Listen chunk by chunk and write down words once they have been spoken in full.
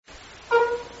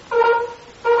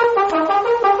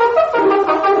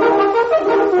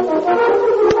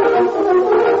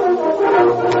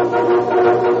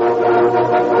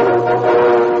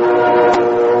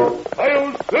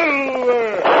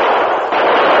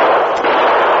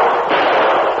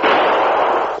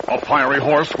fiery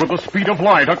horse with the speed of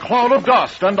light, a cloud of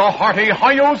dust, and a hearty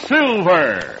hi-yo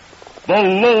silver. The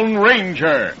Lone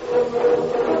Ranger.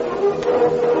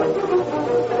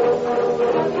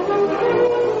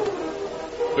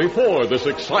 Before this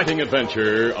exciting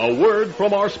adventure, a word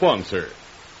from our sponsor.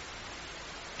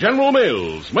 General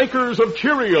Mills, makers of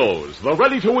Cheerios, the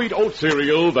ready-to-eat oat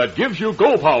cereal that gives you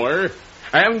go power,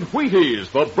 and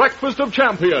Wheaties, the breakfast of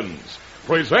champions,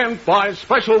 present by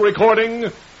special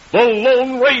recording, The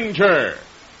Lone Ranger.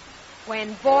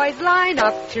 When boys line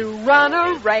up to run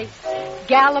a race,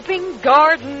 Galloping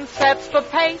Gordon sets the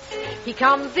pace. He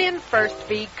comes in first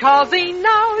because he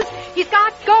knows he's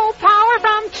got go power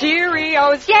from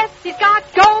Cheerios. Yes, he's got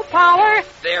go power.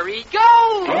 There he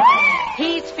goes.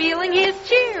 He's feeling his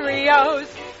Cheerios,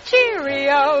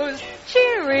 Cheerios,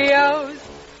 Cheerios.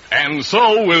 And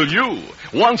so will you,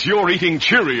 once you're eating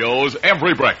Cheerios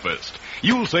every breakfast.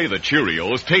 You'll say the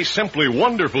Cheerios taste simply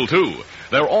wonderful, too.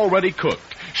 They're already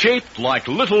cooked, shaped like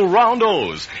little round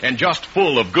O's, and just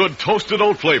full of good toasted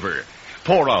oat flavor.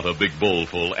 Pour out a big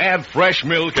bowlful, add fresh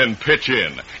milk, and pitch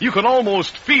in. You can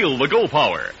almost feel the go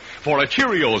power. For a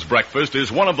Cheerios breakfast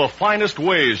is one of the finest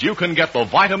ways you can get the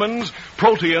vitamins,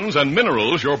 proteins, and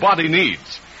minerals your body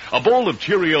needs. A bowl of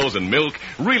Cheerios and milk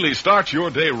really starts your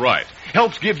day right.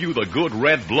 Helps give you the good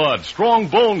red blood, strong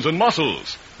bones, and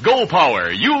muscles. Go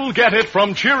power, you'll get it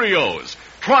from Cheerios.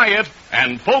 Try it,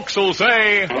 and folks will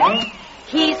say,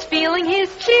 he's feeling his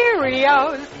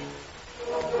Cheerios.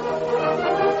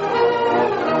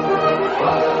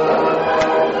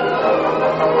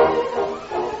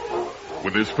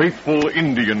 With his faithful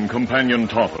Indian companion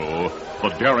Tonto, the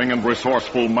daring and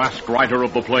resourceful masked rider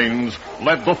of the plains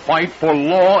led the fight for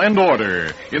law and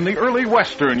order in the early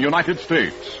western United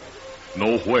States.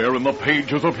 Nowhere in the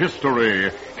pages of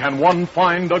history can one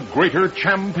find a greater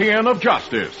champion of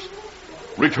justice.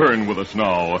 Return with us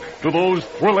now to those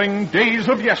thrilling days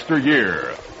of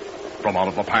yesteryear. From out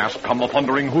of the past come the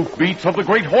thundering hoofbeats of the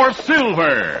great horse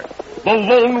Silver. The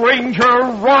Lone Ranger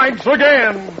rides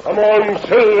again. Come on,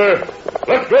 Silver.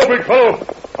 Let's go, big fellow.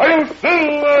 I'm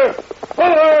Silver.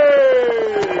 Hooray!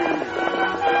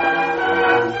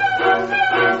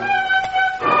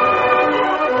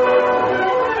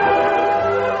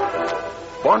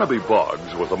 Barnaby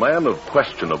Boggs was a man of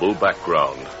questionable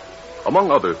background.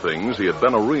 Among other things, he had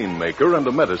been a rainmaker and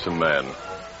a medicine man.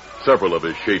 Several of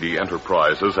his shady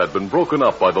enterprises had been broken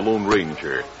up by the Lone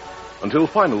Ranger, until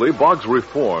finally Boggs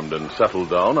reformed and settled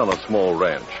down on a small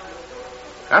ranch.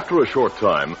 After a short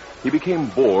time, he became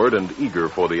bored and eager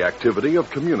for the activity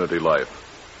of community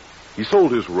life. He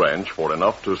sold his ranch for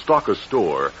enough to stock a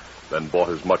store, then bought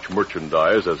as much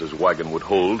merchandise as his wagon would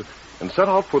hold, and set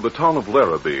out for the town of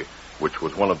Larrabee, which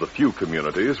was one of the few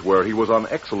communities where he was on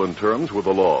excellent terms with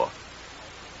the law.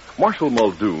 Marshal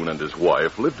Muldoon and his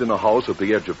wife lived in a house at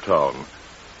the edge of town.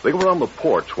 They were on the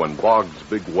porch when Boggs'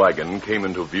 big wagon came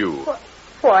into view.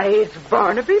 Why, it's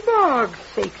Barnaby Boggs.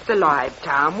 Sakes alive,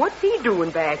 Tom. What's he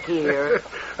doing back here?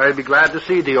 I'd be glad to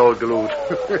see the old galoot.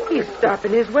 He's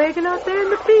stopping his wagon out there in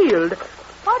the field.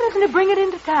 Why doesn't he bring it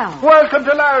into town? Welcome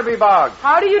to Larrabee, Boggs.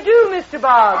 How do you do, Mr.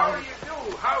 Boggs?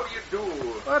 How do you do?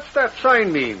 What's that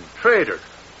sign mean? Trader.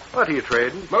 What are you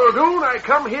trading? Muldoon, I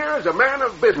come here as a man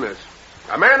of business.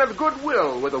 A man of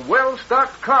goodwill with a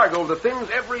well-stocked cargo of the things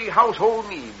every household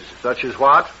needs. Such as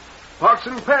what? Pots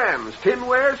and pans,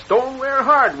 tinware, stoneware,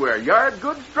 hardware, yard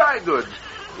goods, dry goods.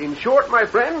 In short, my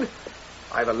friend,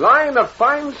 I've a line of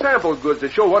fine sample goods to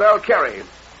show what I'll carry.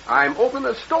 I'm opening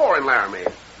a store in Laramie.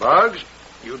 Boggs,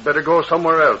 you'd better go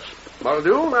somewhere else.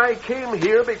 Muldoon, I came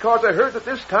here because I heard that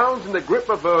this town's in the grip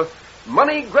of a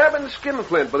money-grabbing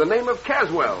skinflint by the name of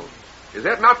Caswell. Is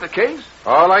that not the case?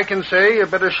 All I can say, you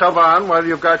better shove on while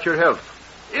you've got your health.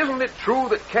 Isn't it true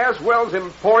that Caswell's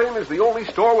Emporium is the only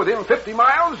store within 50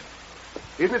 miles?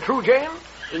 Isn't it true, Jane?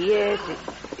 Yes,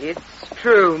 it's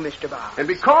true, Mr. Boggs. And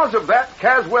because of that,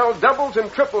 Caswell doubles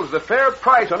and triples the fair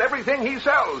price on everything he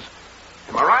sells.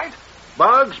 Am I right?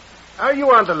 Boggs, are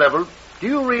you on the level? Do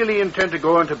you really intend to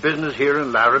go into business here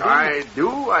in Larrabee? I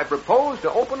do. I propose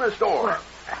to open a store.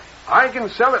 I can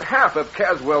sell at half of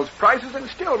Caswell's prices and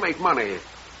still make money.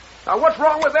 Now, what's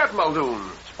wrong with that, Muldoon?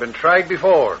 It's been tried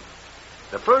before.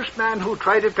 The first man who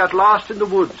tried it got lost in the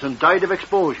woods and died of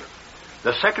exposure.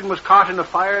 The second was caught in a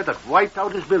fire that wiped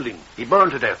out his building. He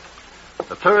burned to death.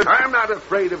 The third... I'm not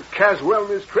afraid of Caswell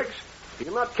and his tricks.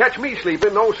 You'll not catch me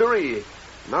sleeping, no siree.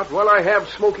 Not while I have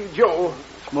Smoky Joe.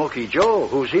 Smoky Joe?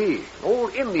 Who's he?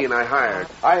 Old Indian I hired.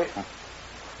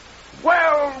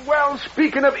 Well,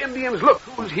 speaking of Indians, look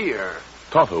who's here.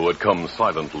 Tonto had come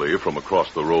silently from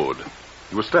across the road.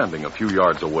 He was standing a few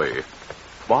yards away.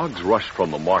 Boggs rushed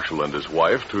from the marshal and his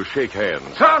wife to shake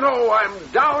hands. Tonto, I'm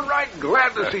downright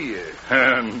glad to see you.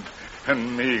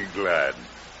 And me glad.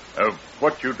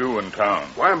 What you do in town?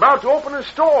 Why, I'm about to open a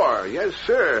store. Yes,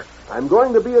 sir. I'm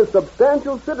going to be a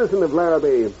substantial citizen of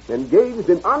Larrabee, engaged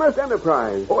in honest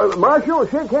enterprise. Oh, Marshal,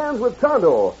 shake hands with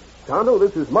Tonto. Tonto,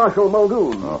 this is Marshal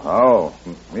Muldoon. Oh,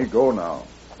 me go now.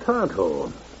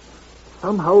 Tonto.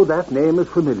 Somehow that name is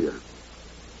familiar.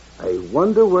 I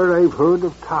wonder where I've heard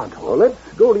of Tonto. Well,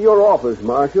 let's go to your office,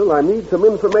 Marshal. I need some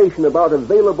information about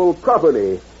available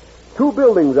property. 2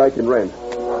 buildings I can rent.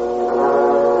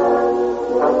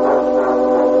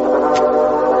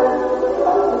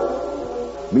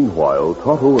 Meanwhile,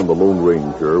 Tonto and the Lone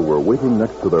Ranger were waiting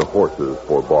next to their horses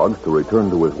for Boggs to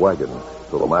return to his wagon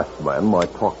so the masked man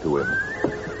might talk to him.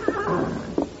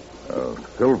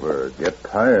 Silver, get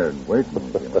tired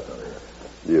waiting.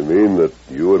 Do you mean that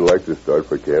you would like to start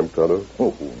for camp, Tonto?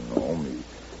 Oh, no,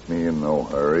 me in no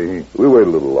hurry. We'll wait a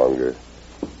little longer.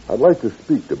 I'd like to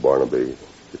speak to Barnaby.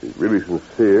 If he's really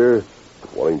sincere,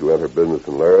 wanting to enter business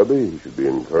in Larrabee, he should be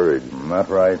encouraged. That's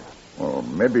right. Well,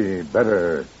 maybe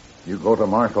better you go to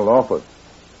Marshal's office.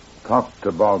 Talk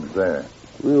to Boggs there.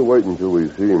 We'll wait until we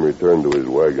see him return to his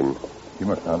wagon. He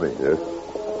must have it. Yes?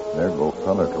 There go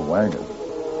feller to wagon.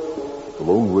 The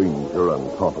Lone Ranger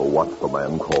and Tonto watched the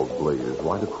man called Blaze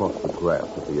ride across the grass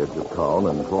at the edge of town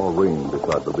and draw rein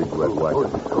beside the big red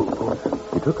wagon.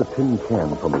 He took a tin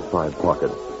can from his side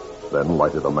pocket, then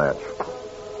lighted a match,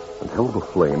 and held the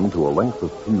flame to a length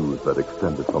of fuse that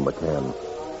extended from the can.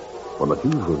 When the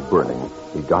fuse was burning,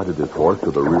 he guided his horse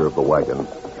to the rear of the wagon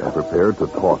and prepared to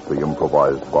toss the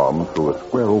improvised bomb through a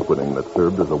square opening that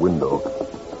served as a window.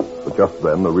 But just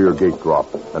then, the rear gate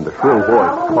dropped, and a shrill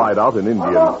voice cried out in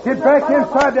Indian. Get back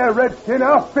inside there, Redskin.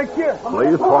 I'll fix you.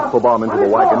 Blaze tossed the bomb into the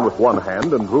wagon with one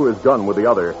hand and drew his gun with the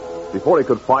other. Before he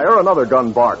could fire, another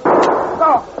gun barked.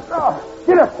 No.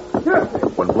 Get up.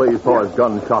 When Blaze saw his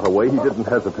gun shot away, he didn't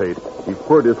hesitate. He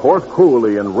spurred his horse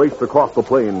cruelly and raced across the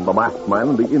plain. The masked man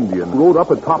and the Indian rode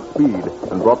up at top speed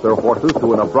and brought their horses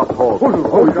to an abrupt halt. Out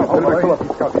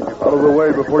of the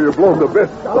way before you're blown to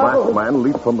bits. The masked man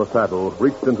leaped from the saddle,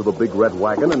 reached into the big red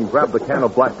wagon, and grabbed the can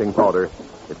of blasting powder.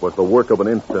 It was the work of an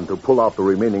instant to pull out the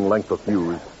remaining length of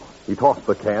fuse. He tossed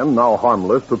the can, now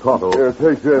harmless, to Tonto. Here,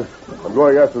 take this. I'm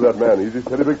going after that man. Easy,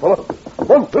 steady, big fella.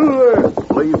 One, two, there.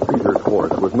 Blaze Peter's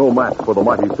horse was no match for the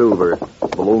mighty Silver.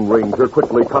 The Lone Ranger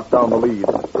quickly cut down the lead.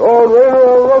 Go on, Ranger,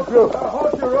 I'll rope you.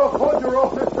 Hold your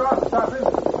rope, Mr. Oxtoppin.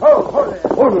 Hold it.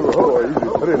 Easy,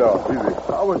 steady now, easy.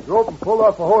 I was roped and pulled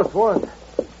off a horse once.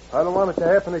 I don't want it to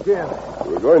happen again.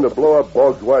 We're going to blow up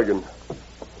Boggs' wagon.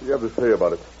 What do you have to say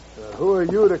about it? Who are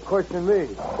you to question me?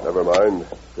 Never mind.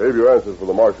 Save your answers for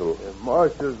the marshal. The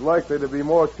marshal's likely to be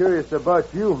more curious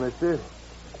about you, mister.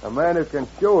 A man who can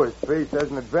show his face has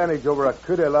an advantage over a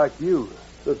critter like you.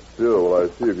 Sit still while I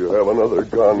see if you have another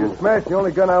gun. You smashed the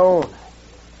only gun I own.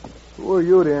 Who are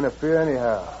you to interfere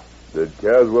anyhow? Did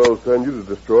Caswell send you to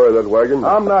destroy that wagon?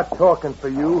 I'm not talking for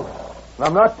you. And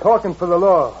I'm not talking for the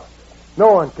law.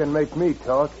 No one can make me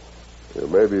talk. You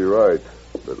may be right.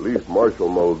 But at least Marshal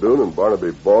Muldoon and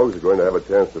Barnaby Boggs are going to have a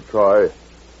chance to try.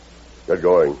 Get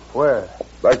going. Where?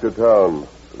 Back to town.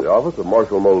 To the office of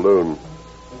Marshal Muldoon.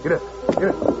 Get up.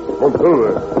 Come through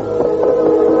there.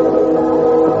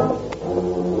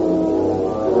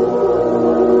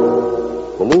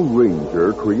 The Lone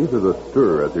Ranger created a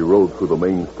stir as he rode through the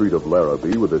main street of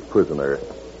Larrabee with his prisoner.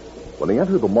 When he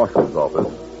entered the marshal's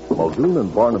office, Muldoon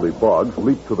and Barnaby Boggs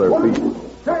leaped to their feet.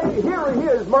 Say, here he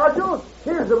is, Marshal.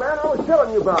 Here's the man I was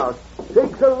telling you about.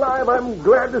 Sakes alive, I'm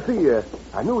glad to see you.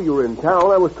 I knew you were in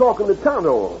town. I was talking to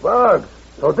Tonto. Boggs,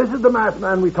 so this is the masked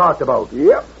man we talked about.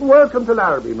 Yep. Welcome to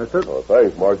Larrabee, mister. Oh,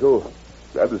 thanks, Marshal.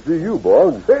 Glad to see you,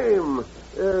 Boggs. Same.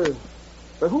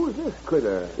 Who's this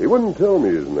critter? He wouldn't tell me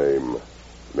his name.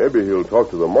 Maybe he'll talk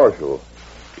to the marshal.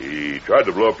 He tried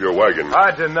to blow up your wagon.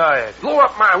 I deny it. Blow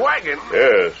up my wagon?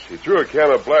 Yes, he threw a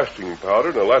can of blasting powder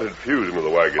and a lighted fuse into the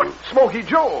wagon. What, Smoky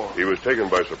Joe? He was taken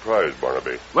by surprise,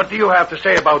 Barnaby. What do you have to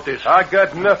say about this? I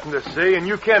got nothing to say, and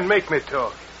you can't make me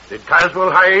talk. Did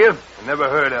Caswell hire you? I never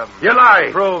heard of him. You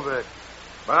lie. Prove it.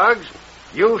 Boggs,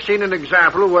 you've seen an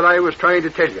example of what I was trying to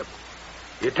tell you.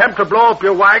 The attempt to blow up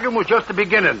your wagon was just the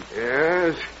beginning.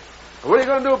 Yes. What are you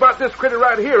going to do about this critter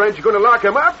right here? Ain't you going to lock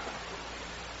him up?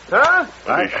 Huh?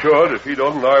 He should. If he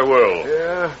doesn't, I will.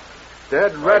 Yeah.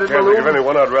 Dead I ratted can't balloon. think of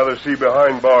anyone I'd rather see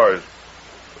behind bars.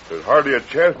 There's hardly a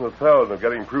chance in 1,000 of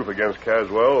getting proof against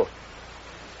Caswell.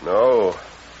 No,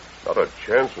 not a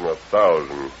chance in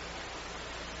 1,000.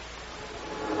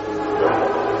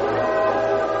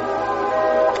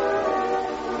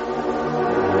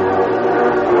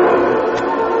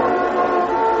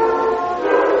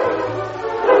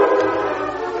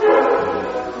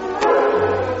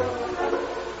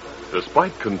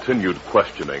 Despite continued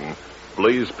questioning,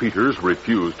 Blaze Peters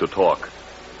refused to talk.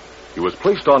 He was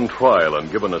placed on trial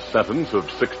and given a sentence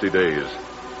of 60 days.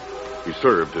 He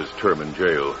served his term in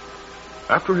jail.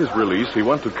 After his release, he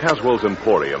went to Caswell's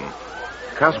Emporium.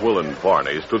 Caswell and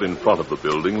Varney stood in front of the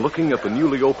building looking at the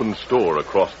newly opened store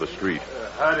across the street.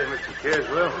 Howdy, Mr.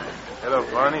 Caswell. Hello,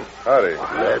 Barney. Howdy.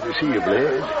 Glad to see you,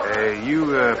 Blaze.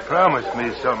 You promised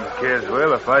me something,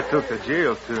 Caswell, if I took the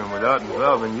jail to him without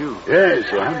involving you. Yes,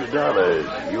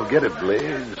 $100. You'll get it,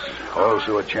 Blaze.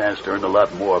 Also a chance to earn a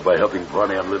lot more by helping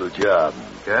Barney on a little job.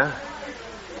 Yeah?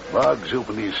 Boggs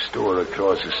opened his store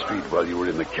across the street while you were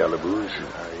in the calaboose.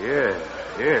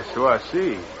 Yeah, so I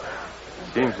see.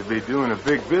 Seems to be doing a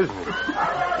big business.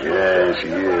 Yes, he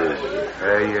is.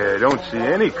 I don't see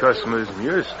any customers in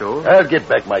your store. I'll get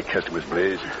back my customers,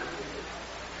 Blaze.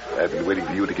 I've been waiting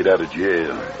for you to get out of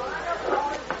jail.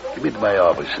 Come into my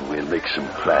office and we'll make some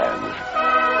plans.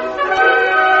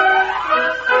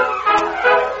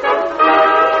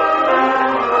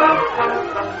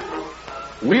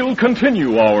 We'll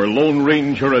continue our Lone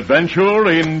Ranger adventure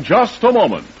in just a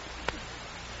moment.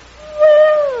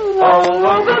 All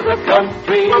over the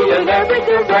country in every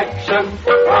direction,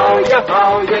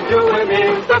 how you doing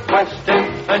is the question.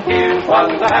 And here's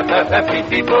what the happy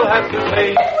people have to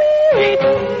say.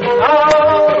 Eating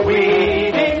our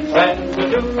Wheaties and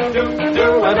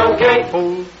doing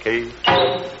okay.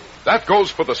 That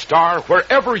goes for the star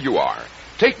wherever you are.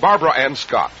 Take Barbara Ann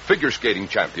Scott, figure skating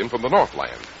champion from the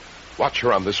Northland. Watch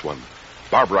her on this one.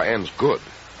 Barbara Ann's good.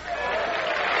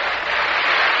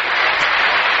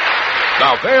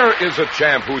 Now, there is a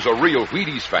champ who's a real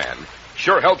Wheaties fan.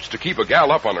 Sure helps to keep a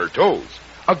gal up on her toes.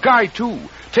 A guy, too.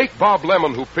 Take Bob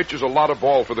Lemon, who pitches a lot of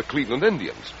ball for the Cleveland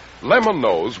Indians. Lemon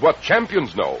knows what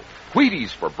champions know. Wheaties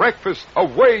for breakfast,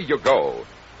 away you go.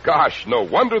 Gosh, no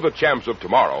wonder the champs of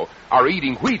tomorrow are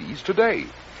eating Wheaties today.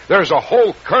 There's a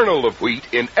whole kernel of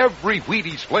wheat in every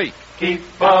Wheaties flake.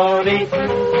 Keep on eating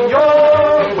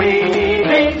your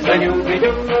Wheaties and you'll be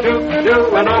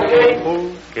doing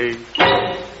okay.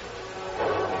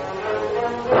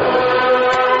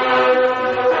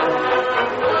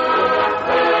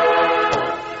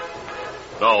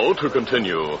 Now, to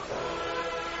continue.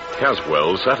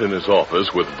 Caswell sat in his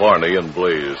office with Varney and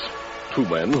Blaze, two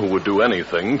men who would do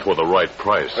anything for the right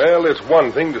price. Well, it's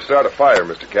one thing to start a fire,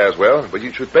 Mr. Caswell, but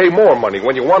you should pay more money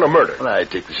when you want a murder. Well, I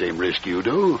take the same risk you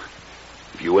do.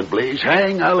 If you and Blaze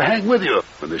hang, I'll hang with you.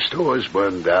 When the store's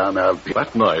burned down, I'll...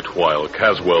 That night, while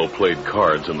Caswell played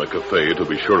cards in the cafe to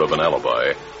be sure of an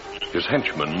alibi, his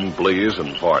henchmen, Blaze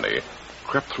and Varney,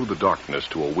 crept through the darkness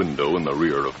to a window in the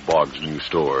rear of Boggs' new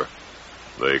store.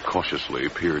 They cautiously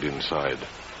peered inside.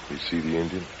 You see the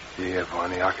Indian? Yeah,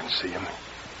 Barney, I can see him.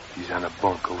 He's on a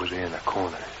bunk over there in the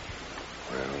corner.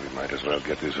 Well, we might as well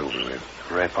get this over with.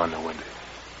 Rap on the window.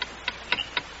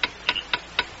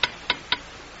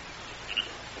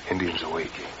 Indian's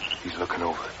awake. He's looking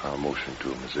over. I'll motion to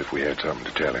him as if we had something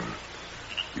to tell him.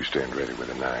 You stand ready with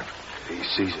a knife. He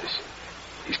sees us.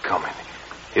 He's coming.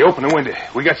 Hey, open the window.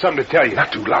 We got something to tell you.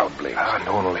 Not too loud, Blaze.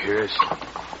 No one will hear us.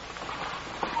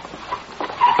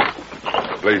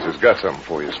 Blaze has got something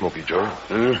for you, Smoky Joe.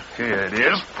 Here it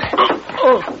is.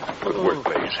 Good work,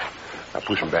 Blaze. Now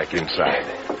push him back inside.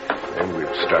 Then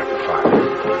we'll start the fire.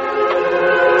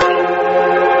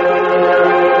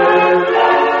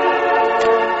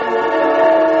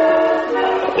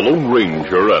 The Lone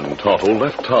Ranger and Tonto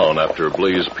left town after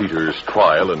Blaze Peters'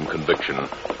 trial and conviction.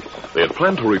 They had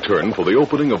planned to return for the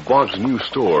opening of Boggs' new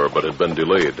store, but had been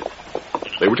delayed.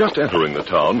 They were just entering the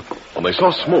town when they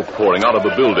saw smoke pouring out of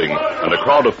the building and a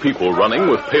crowd of people running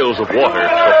with pails of water.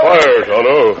 The fire,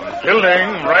 Tonto.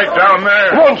 Building right down there.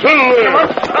 Come on, Silver.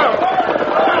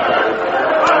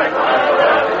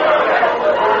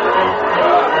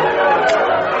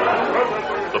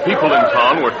 The people in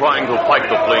town were trying to fight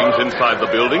the flames inside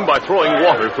the building by throwing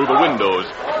water through the windows,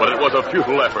 but it was a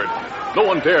futile effort. No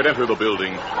one dared enter the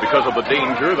building because of the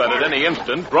danger that at any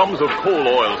instant drums of coal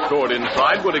oil stored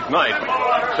inside would ignite.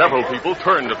 Several people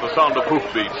turned at the sound of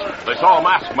hoofbeats. They saw a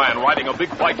masked man riding a big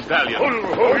white stallion.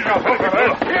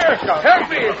 Here, help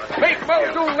me. Make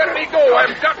Muldoon let me go.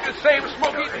 I've got to save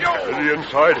Smoky Joe. Is he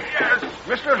inside? Yes.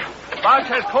 Mister, Boggs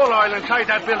has coal oil inside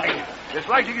that building. It's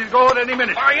likely to go at any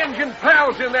minute. My engine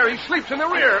pal's in there. He sleeps in the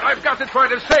rear. I've got to try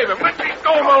to save him. Let me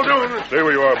go, Muldoon. Stay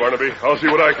where you are, Barnaby. I'll see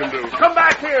what I can do. Come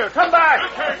back here. Come back.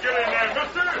 Get in there,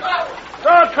 mister.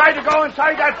 Don't try to go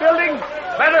inside that building.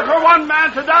 Better for one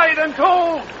man to die than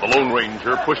two. The Lone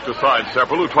Ranger pushed aside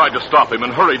several who tried to stop him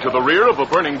and hurried to the rear of a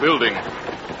burning building.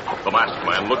 The The masked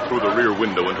man looked through the rear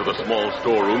window into the small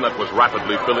storeroom that was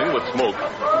rapidly filling with smoke.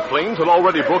 Flames had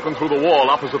already broken through the wall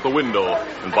opposite the window,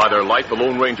 and by their light, the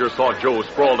Lone Ranger saw Joe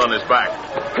sprawled on his back.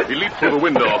 He leaped through the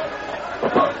window,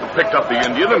 picked up the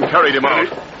Indian, and carried him out.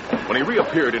 When he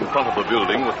reappeared in front of the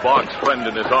building with Boggs' friend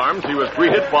in his arms, he was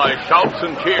greeted by shouts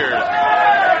and cheers.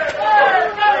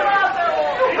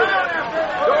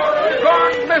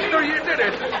 Gone, mister, you did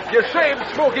it. You saved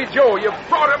Smoky Joe. You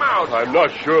brought him out. I'm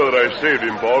not sure that I saved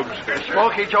him, Boggs. Is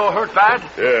Smoky Joe hurt bad?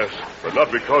 Yes, but not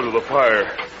because of the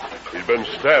fire. He's been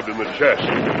stabbed in the chest.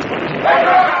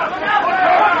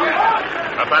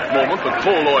 At that moment, the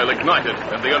coal oil ignited,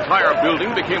 and the entire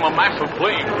building became a mass of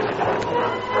flames.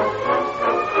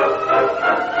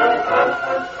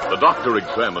 The doctor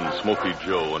examined Smoky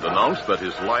Joe and announced that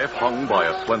his life hung by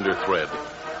a slender thread.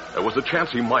 There was a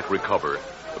chance he might recover,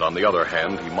 but on the other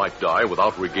hand, he might die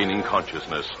without regaining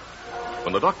consciousness.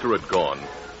 When the doctor had gone,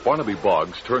 Barnaby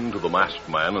Boggs turned to the masked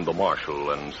man and the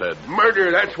marshal and said,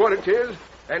 Murder, that's what it is.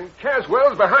 And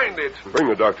Caswell's behind it. Bring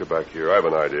the doctor back here. I have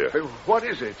an idea. What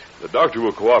is it? The doctor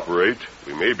will cooperate.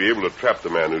 We may be able to trap the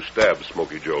man who stabbed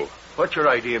Smoky Joe. What's your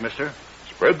idea, mister?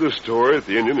 Spread the story that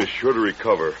the Indian is sure to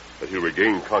recover, that he'll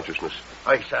regain consciousness.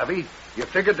 I savvy. You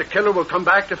figured the killer will come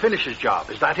back to finish his job.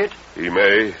 Is that it? He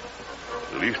may.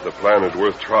 At least the plan is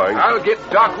worth trying. I'll get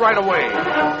Doc right away.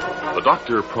 The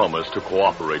doctor promised to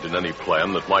cooperate in any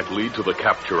plan that might lead to the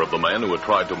capture of the man who had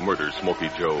tried to murder Smoky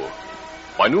Joe.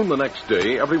 By noon the next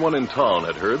day, everyone in town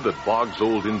had heard that Boggs'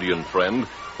 old Indian friend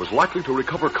was likely to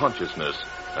recover consciousness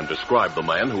and describe the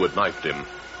man who had knifed him.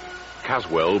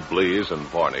 Caswell, Blaze,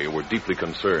 and Barney were deeply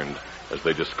concerned as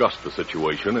they discussed the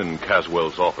situation in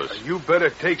Caswell's office. You better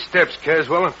take steps,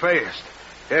 Caswell, and fast.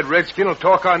 That redskin will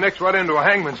talk our necks right into a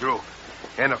hangman's rope.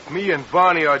 And if me and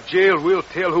Barney are jailed, we'll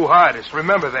tell who hired us.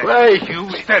 Remember that. Right, you...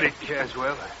 Steady,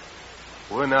 Caswell.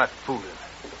 We're not fooling.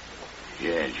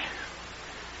 Yes.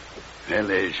 Well,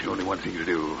 there's only one thing to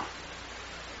do.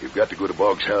 You've got to go to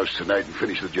Boggs' house tonight and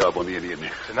finish the job on the Indian.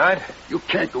 Tonight? You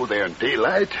can't go there in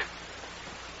daylight.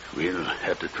 We'll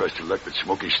have to trust to luck that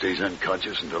Smoky stays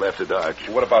unconscious until after dark.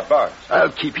 What about Boggs?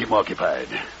 I'll keep him occupied.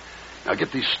 Now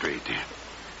get this straight.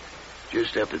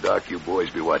 Just after dark, you boys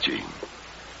be watching.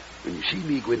 When you see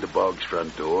me go into Boggs'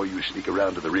 front door, you sneak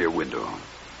around to the rear window.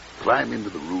 Climb into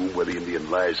the room where the Indian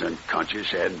lies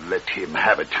unconscious and let him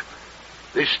have it.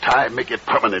 This time, make it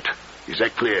permanent. Is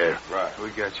that clear? Right, we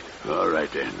got you. All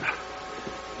right, then.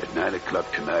 At 9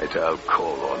 o'clock tonight, I'll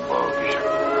call on Boggs.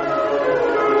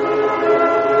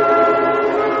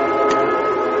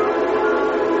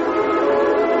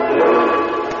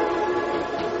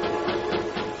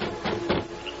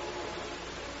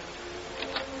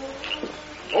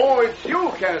 Oh, it's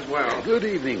you, Caswell. Good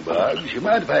evening, Boggs. You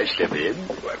mind if I step in?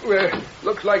 Well,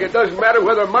 looks like it doesn't matter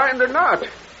whether mine or not.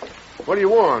 What do you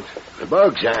want?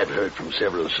 Boggs, I've heard from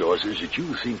several sources that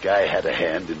you think I had a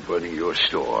hand in burning your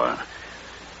store.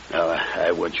 Now,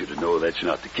 I want you to know that's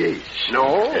not the case.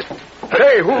 No?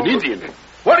 Hey, who? An Indian.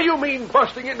 What do you mean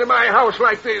busting into my house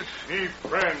like this? Me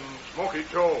friend, Smoky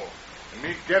Joe. And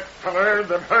me get feller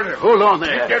that hurt him. Hold on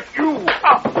there. Me get you.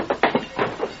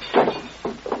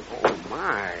 Oh,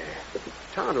 my.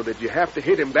 Tonto, did you have to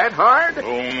hit him that hard?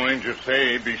 Lone Ranger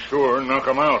say be sure knock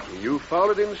him out. You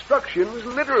followed instructions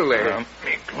literally.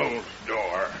 Me close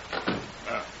door.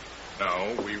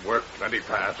 Now, we work plenty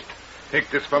fast. Take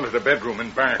this fella to the bedroom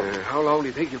and back. How long do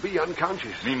you think you'll be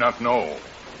unconscious? Me not know.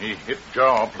 He hit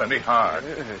jaw plenty hard.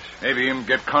 Yes. Maybe him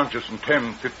get conscious in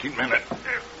 10, 15 minutes.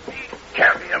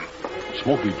 Carry him.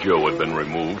 Smoky Joe had been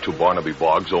removed to Barnaby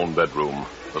Boggs' own bedroom.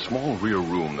 The small rear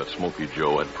room that Smoky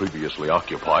Joe had previously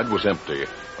occupied was empty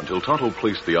until Tonto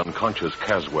placed the unconscious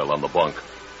Caswell on the bunk.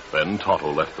 Then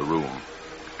Tonto left the room.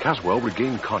 Caswell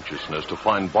regained consciousness to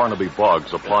find Barnaby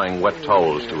Boggs applying wet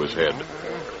towels to his head.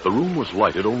 The room was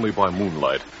lighted only by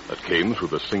moonlight that came through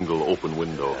the single open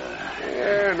window.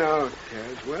 There now,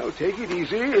 Caswell, take it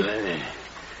easy.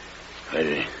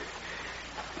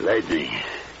 Lightning.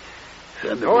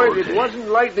 No, it wasn't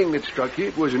lightning that struck you.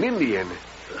 It was an Indian.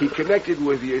 He connected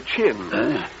with your chin.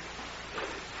 Huh?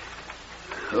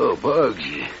 Oh, Boggs.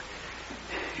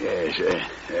 Yes,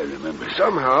 I remember.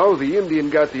 Somehow, the Indian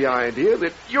got the idea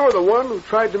that you're the one who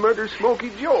tried to murder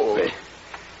Smoky Joe.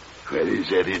 Where is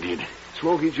that Indian?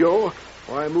 Smoky Joe?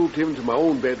 Oh, I moved him to my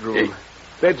own bedroom.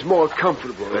 Bed's more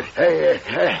comfortable.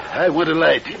 I want a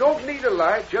light. You don't need a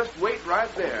light. Just wait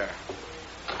right there.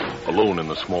 Alone in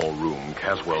the small room,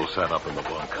 Caswell sat up in the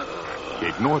bunk. He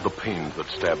ignored the pains that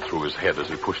stabbed through his head as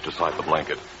he pushed aside the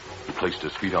blanket. He placed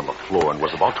his feet on the floor and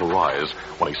was about to rise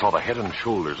when he saw the head and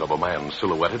shoulders of a man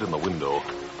silhouetted in the window.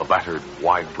 The battered,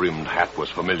 wide-brimmed hat was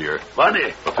familiar.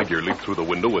 Barney! The figure leaped through the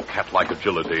window with cat-like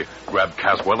agility, grabbed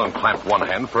Caswell and clamped one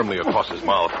hand firmly across his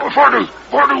mouth. Barney,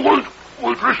 wait.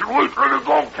 Listen, wait, let it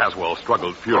go. Caswell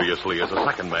struggled furiously as a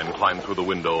second man climbed through the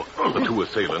window. The two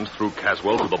assailants threw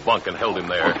Caswell to the bunk and held him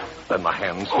there. Then the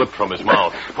hand slipped from his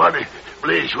mouth. Barney,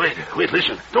 Blaze, wait,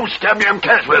 listen. Don't stab me, I'm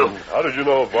Caswell. How did you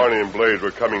know Barney and Blaze were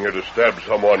coming here to stab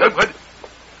someone?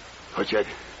 What's that?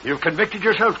 You've convicted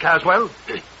yourself, Caswell.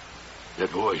 That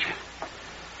voice.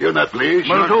 You're not Blaze.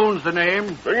 Muldoon's the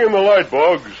name. Bring in the light,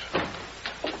 Boggs.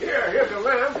 Here's the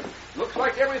lamp. Looks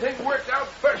like everything worked out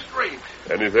first rate.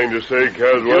 Anything to say,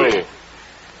 Caswell?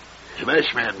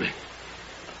 Smash, man.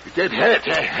 That hat,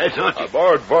 I thought... I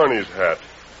borrowed Barney's hat.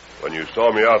 When you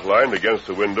saw me outlined against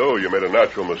the window, you made a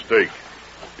natural mistake.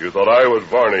 You thought I was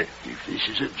Barney. If this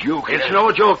is a joke... It's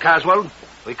no joke, Caswell.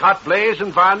 We caught Blaze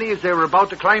and Varney as they were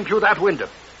about to climb through that window.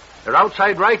 They're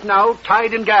outside right now,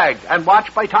 tied and gagged, and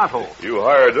watched by Tonto. You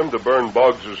hired them to burn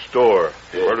Boggs' store,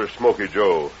 murder Smoky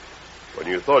Joe. When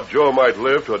you thought Joe might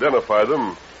live to identify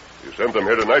them, you sent them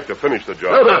here tonight to finish the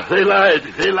job. No, they lied.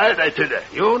 They lied, I tell you.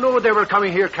 You knew they were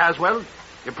coming here, Caswell.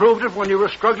 You proved it when you were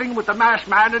struggling with the masked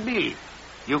man and me.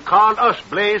 You called us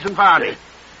Blaze and Varney.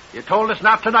 You told us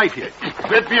not to knife you.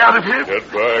 Let me out of here.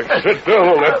 Get back. Sit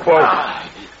down, that Boggs.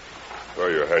 Where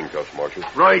are your handcuffs, Marshal?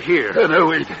 Right here. No,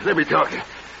 wait. Let me talk.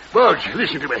 Boggs,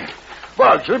 listen to me.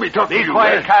 Boggs, let me talk to you. Be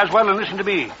quiet, Caswell, and listen to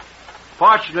me.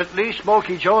 Fortunately,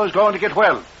 Smoky Joe is going to get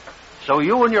well. So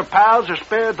you and your pals are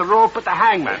spared the rope at the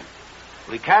hangman.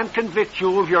 We can't convict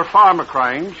you of your farmer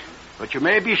crimes, but you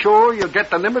may be sure you'll get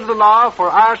the limit of the law for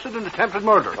arson and attempted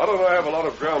murder. How don't I have a lot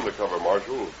of ground to cover,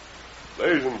 Marshal?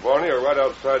 Blaze and Barney are right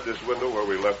outside this window where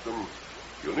we left them.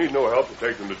 You'll need no help to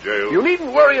take them to jail. You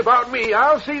needn't worry about me.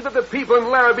 I'll see that the people in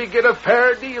Larrabee get a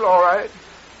fair deal, all right?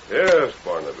 Yes,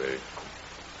 Barnaby.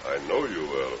 I know you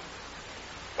will.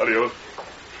 Adios.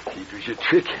 It was a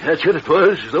trick. That's what it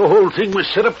was. The whole thing was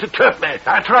set up to trap me.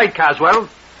 That's right, Caswell.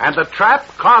 And the trap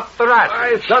caught the rat.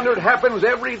 My thunder, it happens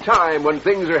every time when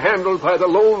things are handled by the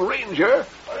Lone Ranger.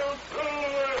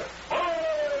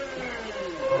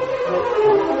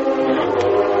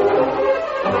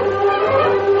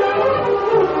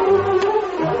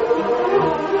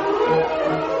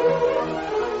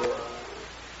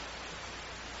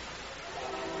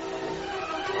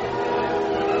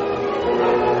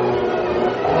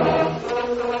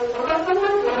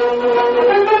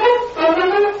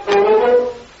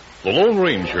 The Lone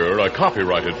Ranger, a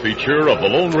copyrighted feature of the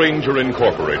Lone Ranger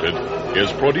Incorporated,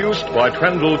 is produced by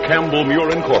Trendle Campbell Muir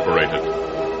Incorporated.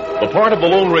 The part of the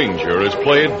Lone Ranger is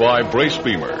played by Brace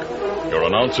Beamer. Your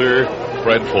announcer,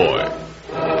 Fred Foy.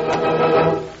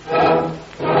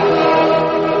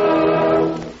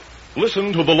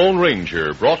 Listen to the Lone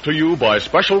Ranger, brought to you by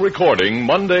special recording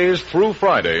Mondays through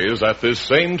Fridays at this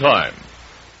same time.